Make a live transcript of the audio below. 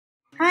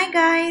Hi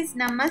guys,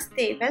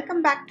 Namaste.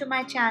 Welcome back to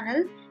my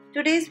channel.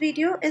 Today's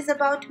video is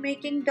about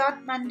making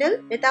dot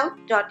mandal without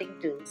dotting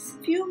tools.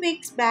 Few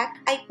weeks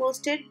back, I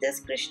posted this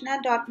Krishna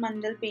dot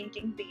mandal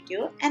painting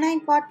video and I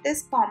got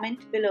this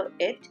comment below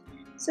it.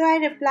 So I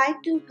replied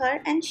to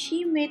her and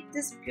she made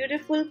this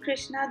beautiful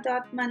Krishna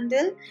dot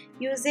mandal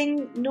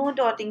using no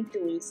dotting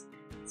tools.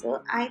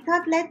 So I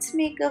thought let's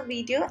make a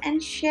video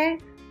and share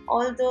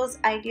all those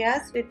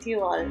ideas with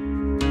you all.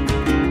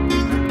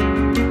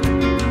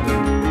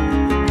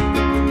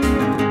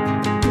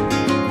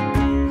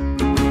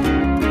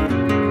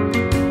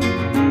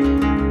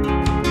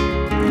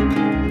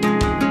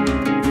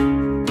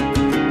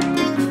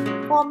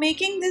 For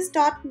making this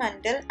dot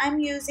mandal, I'm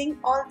using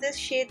all these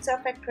shades of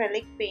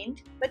acrylic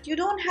paint, but you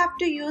don't have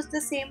to use the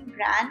same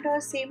brand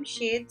or same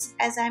shades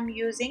as I'm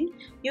using.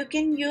 You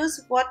can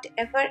use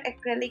whatever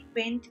acrylic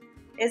paint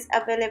is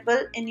available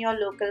in your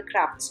local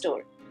craft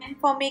store. And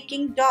for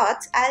making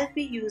dots, I'll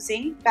be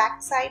using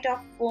backside of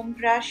foam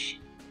brush,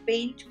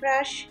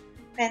 paintbrush,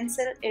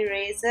 pencil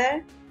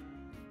eraser,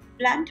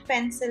 blunt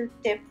pencil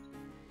tip,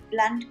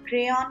 blunt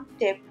crayon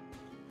tip,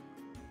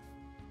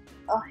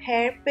 a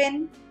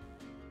hairpin,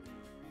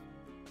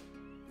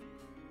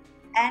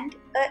 and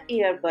a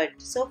earbud.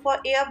 So for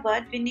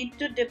earbud we need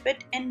to dip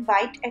it in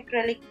white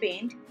acrylic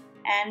paint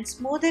and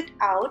smooth it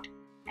out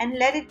and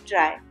let it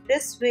dry.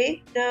 This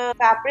way the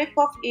fabric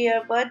of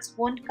earbuds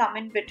won't come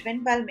in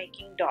between while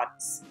making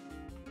dots.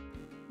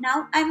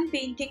 Now I'm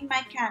painting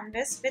my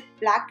canvas with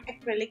black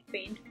acrylic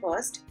paint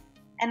first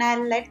and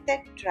I'll let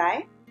that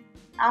dry.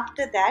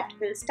 After that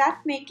we'll start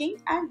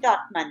making our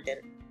dot mandal.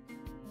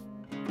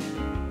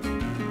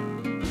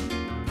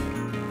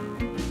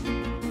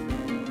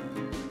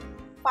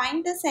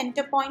 Find the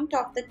center point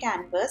of the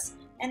canvas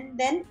and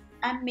then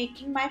I'm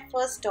making my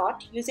first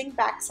dot using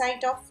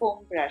backside of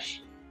foam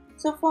brush.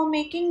 So for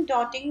making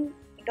dot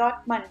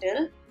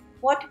mandal,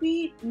 what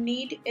we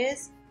need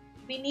is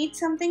we need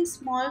something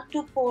small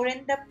to pour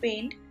in the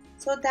paint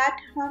so that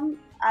हम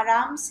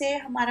आराम से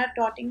हमारा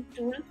dotting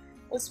tool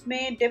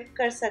उसमें dip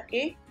कर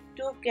सके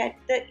to get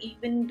the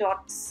even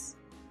dots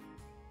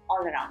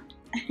all around.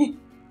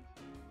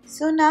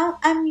 So now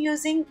I'm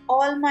using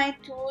all my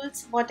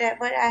tools,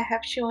 whatever I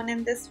have shown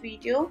in this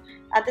video,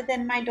 other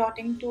than my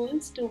dotting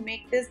tools, to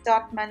make this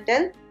dot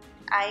mandal.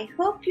 I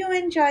hope you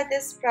enjoy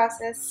this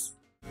process.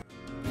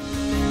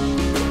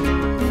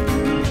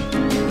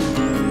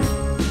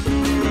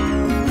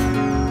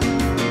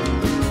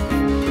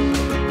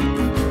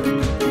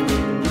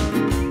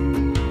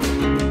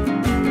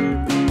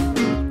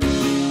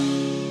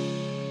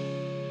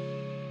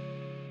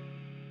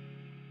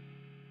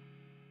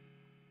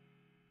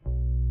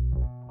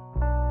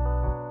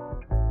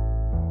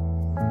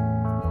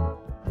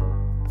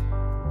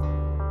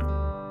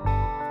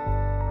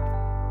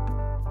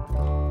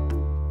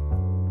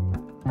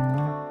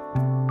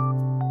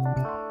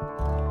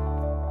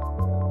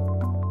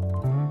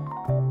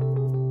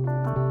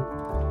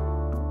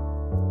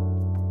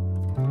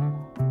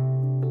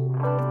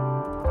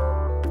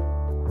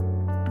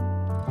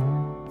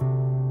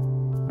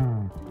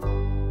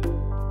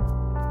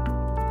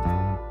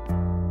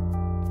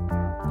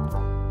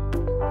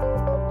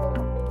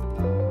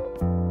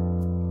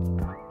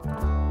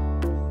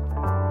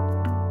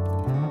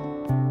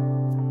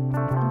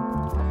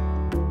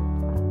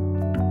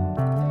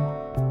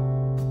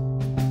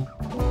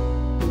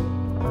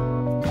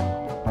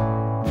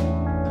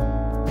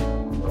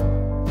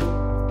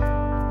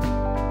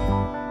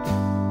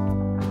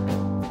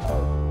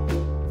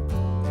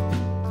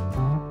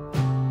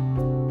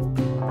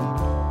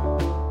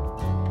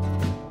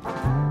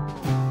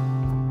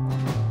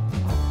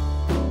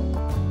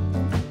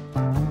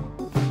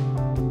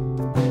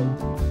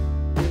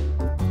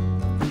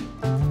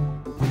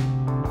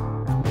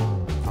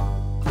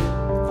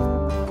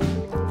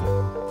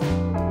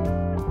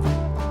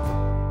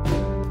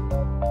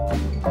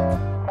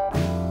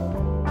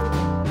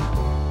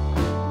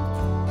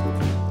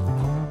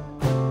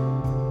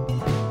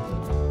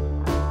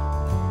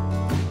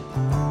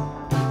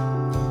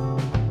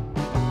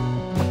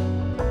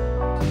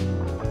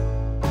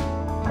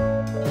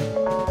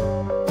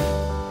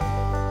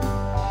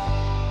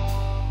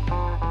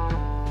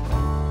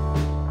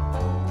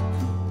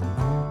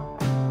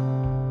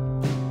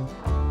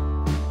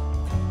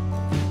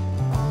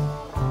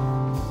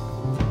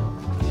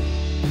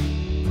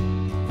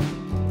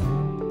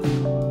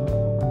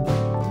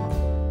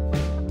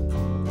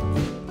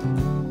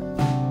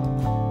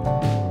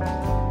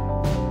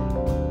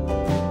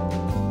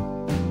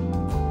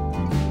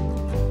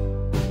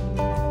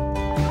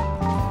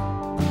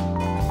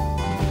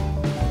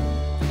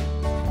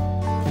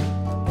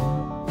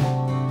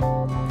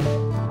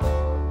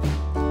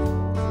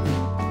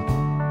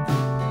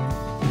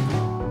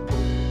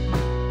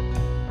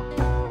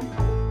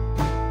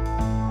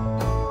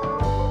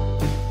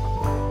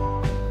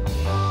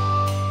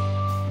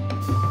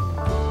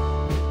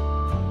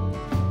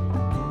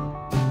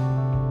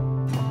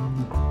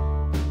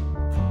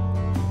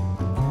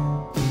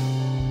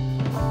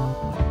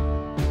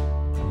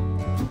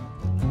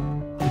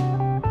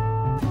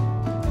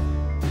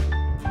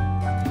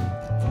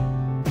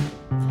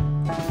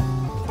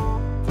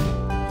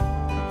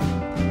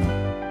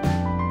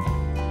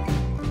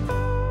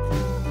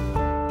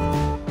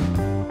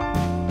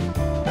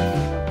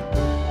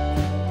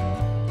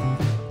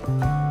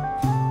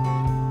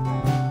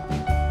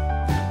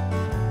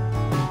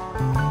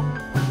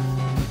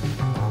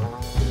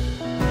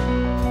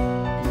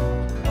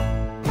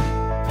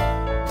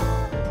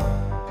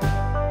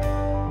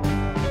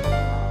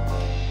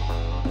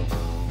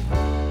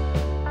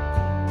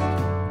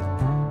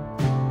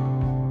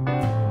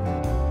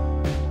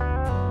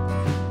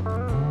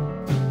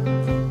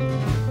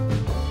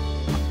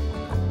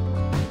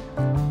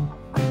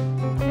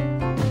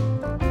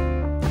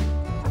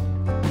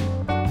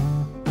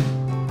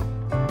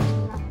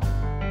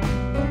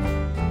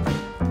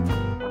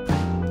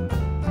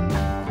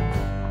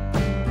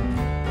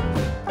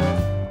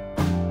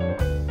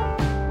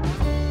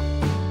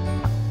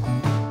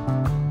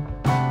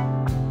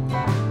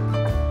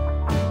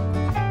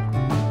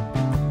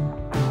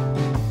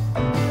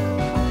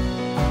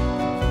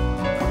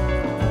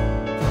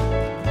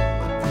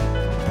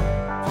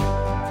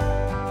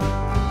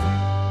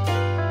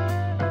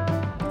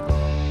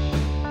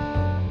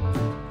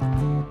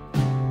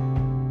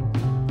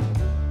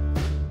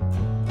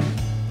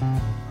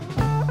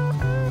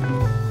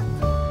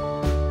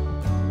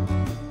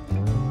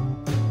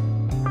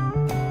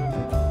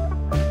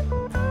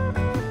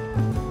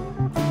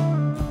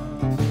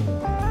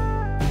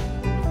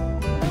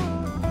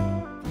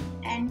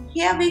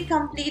 Here we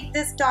complete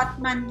this dot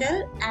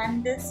mandal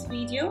and this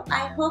video.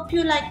 I hope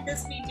you like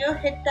this video.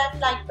 Hit that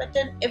like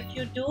button if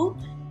you do,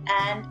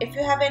 and if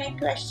you have any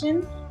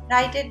question,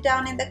 write it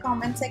down in the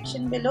comment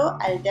section below.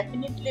 I'll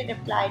definitely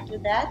reply to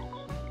that,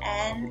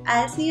 and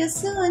I'll see you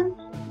soon.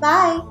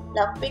 Bye.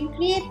 Love being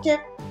creative.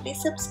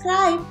 Please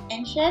subscribe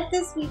and share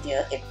this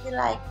video if you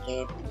like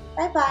it.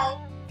 Bye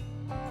bye.